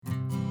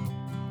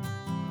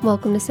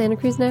Welcome to Santa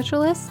Cruz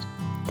Naturalist.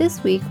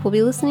 This week we'll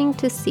be listening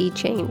to Sea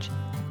Change,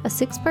 a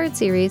 6-part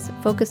series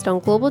focused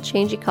on global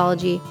change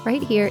ecology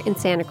right here in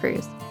Santa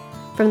Cruz.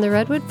 From the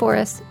Redwood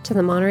Forest to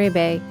the Monterey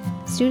Bay,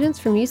 students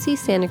from UC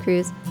Santa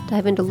Cruz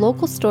dive into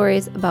local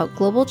stories about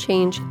global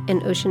change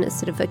and ocean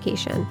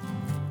acidification.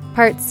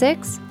 Part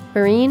 6,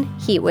 Marine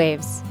Heat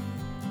Waves.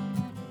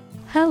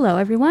 Hello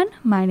everyone,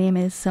 my name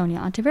is Sonia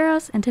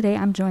Ontiveros, and today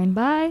I'm joined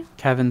by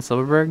Kevin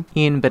Silverberg,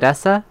 Ian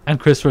Bedessa, and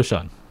Chris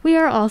Rochon. We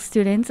are all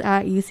students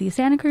at UC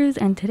Santa Cruz,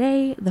 and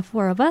today the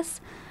 4 of us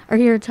are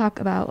here to talk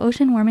about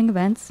ocean warming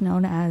events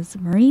known as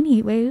marine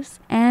heat waves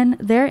and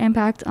their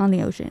impact on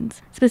the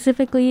oceans,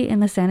 specifically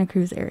in the Santa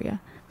Cruz area.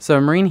 So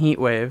a marine heat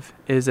wave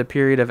is a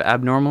period of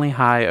abnormally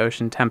high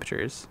ocean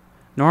temperatures.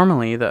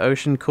 Normally, the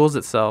ocean cools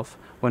itself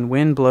when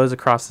wind blows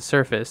across the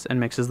surface and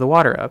mixes the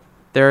water up.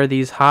 There are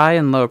these high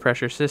and low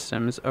pressure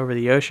systems over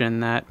the ocean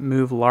that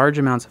move large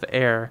amounts of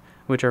air,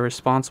 which are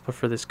responsible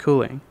for this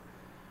cooling.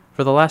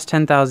 For the last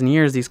 10,000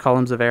 years, these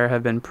columns of air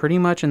have been pretty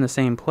much in the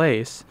same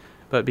place,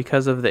 but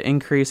because of the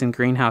increase in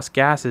greenhouse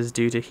gases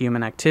due to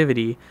human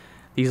activity,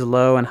 these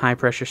low and high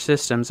pressure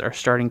systems are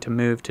starting to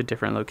move to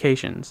different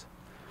locations.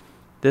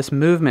 This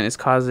movement is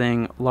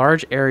causing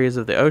large areas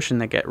of the ocean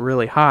that get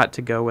really hot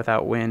to go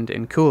without wind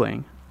and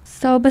cooling.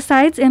 So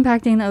besides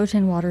impacting the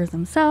ocean waters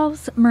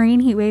themselves, marine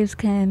heat waves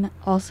can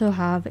also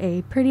have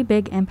a pretty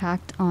big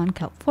impact on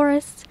kelp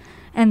forests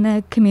and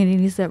the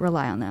communities that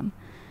rely on them.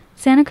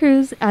 Santa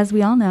Cruz, as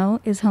we all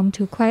know, is home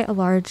to quite a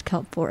large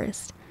kelp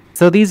forest.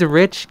 So these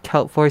rich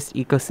kelp forest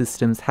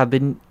ecosystems have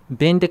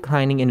been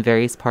declining in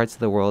various parts of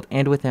the world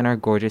and within our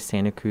gorgeous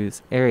Santa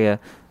Cruz area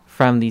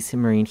from these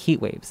marine heat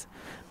waves.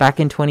 Back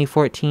in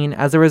 2014,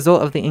 as a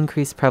result of the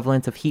increased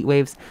prevalence of heat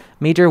waves,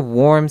 major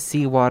warm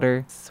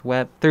seawater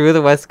swept through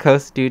the west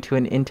coast due to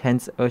an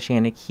intense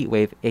oceanic heat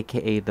wave,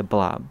 aka the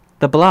blob.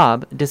 The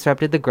blob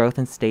disrupted the growth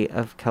and state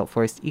of kelp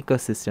forest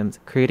ecosystems,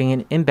 creating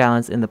an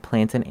imbalance in the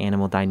plant and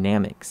animal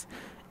dynamics.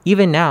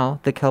 Even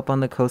now, the kelp on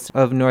the coast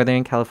of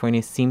Northern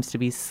California seems to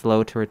be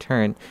slow to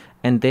return,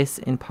 and this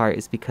in part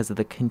is because of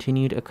the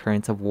continued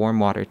occurrence of warm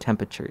water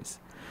temperatures.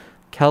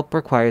 Kelp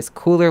requires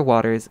cooler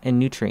waters and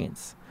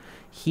nutrients.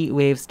 Heat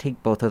waves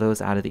take both of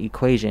those out of the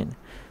equation.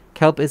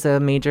 Kelp is a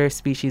major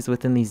species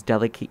within these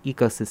delicate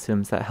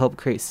ecosystems that help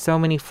create so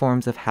many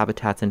forms of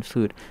habitats and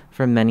food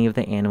for many of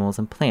the animals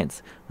and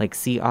plants, like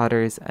sea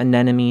otters,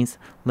 anemones,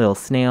 little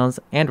snails,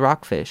 and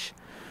rockfish.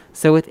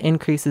 So with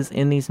increases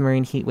in these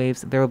marine heat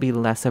waves, there will be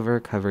less of a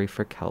recovery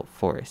for kelp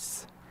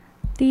forests.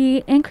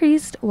 The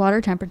increased water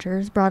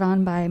temperatures brought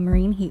on by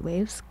marine heat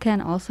waves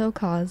can also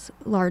cause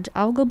large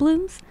algal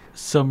blooms.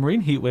 So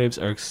marine heat waves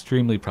are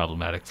extremely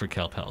problematic for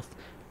kelp health.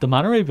 The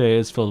Monterey Bay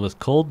is filled with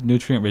cold,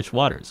 nutrient-rich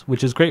waters,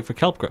 which is great for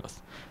kelp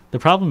growth. The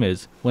problem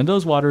is, when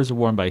those waters are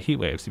warmed by heat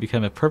waves, they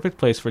become a perfect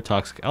place for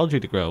toxic algae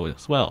to grow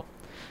as well.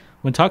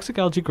 When toxic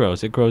algae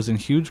grows, it grows in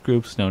huge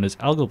groups known as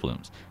algal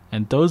blooms,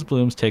 and those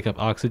blooms take up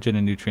oxygen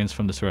and nutrients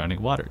from the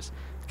surrounding waters,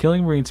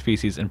 killing marine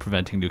species and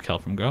preventing new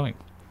kelp from growing.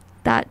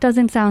 That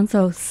doesn't sound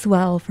so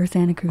swell for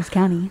Santa Cruz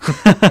County.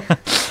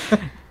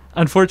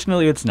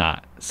 Unfortunately, it's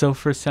not. So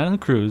for Santa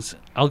Cruz,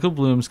 algal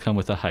blooms come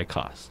with a high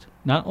cost.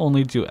 Not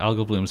only do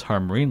algal blooms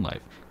harm marine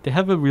life, they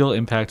have a real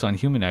impact on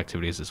human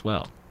activities as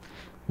well.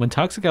 When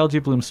toxic algae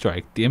blooms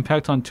strike, the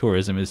impact on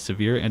tourism is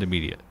severe and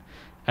immediate.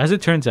 As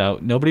it turns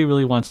out, nobody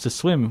really wants to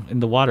swim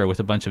in the water with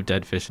a bunch of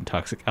dead fish and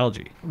toxic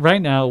algae.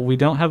 Right now, we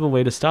don't have a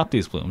way to stop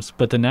these blooms,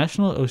 but the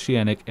National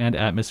Oceanic and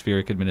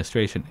Atmospheric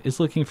Administration is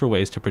looking for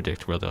ways to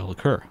predict where they'll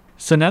occur.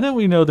 So now that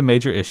we know the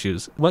major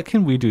issues, what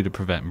can we do to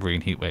prevent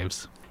marine heat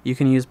waves? You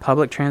can use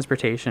public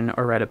transportation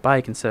or ride a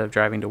bike instead of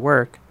driving to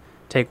work,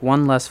 take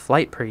 1 less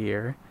flight per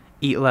year,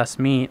 eat less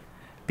meat,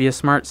 be a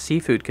smart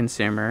seafood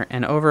consumer,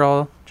 and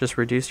overall, just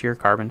reduce your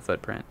carbon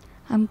footprint.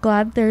 I'm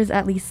glad there's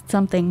at least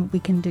something we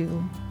can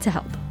do to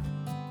help.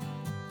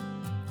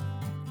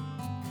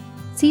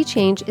 Sea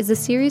Change is a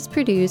series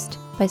produced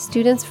by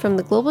students from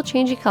the Global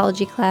Change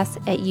Ecology class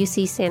at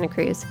UC Santa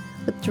Cruz,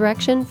 with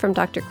direction from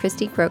Dr.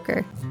 Christy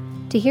Croker.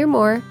 To hear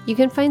more, you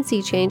can find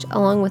Sea Change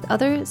along with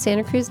other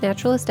Santa Cruz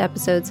Naturalist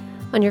episodes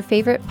on your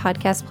favorite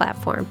podcast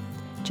platform.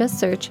 Just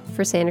search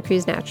for Santa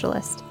Cruz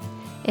Naturalist.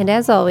 And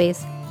as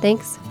always,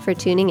 thanks for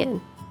tuning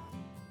in.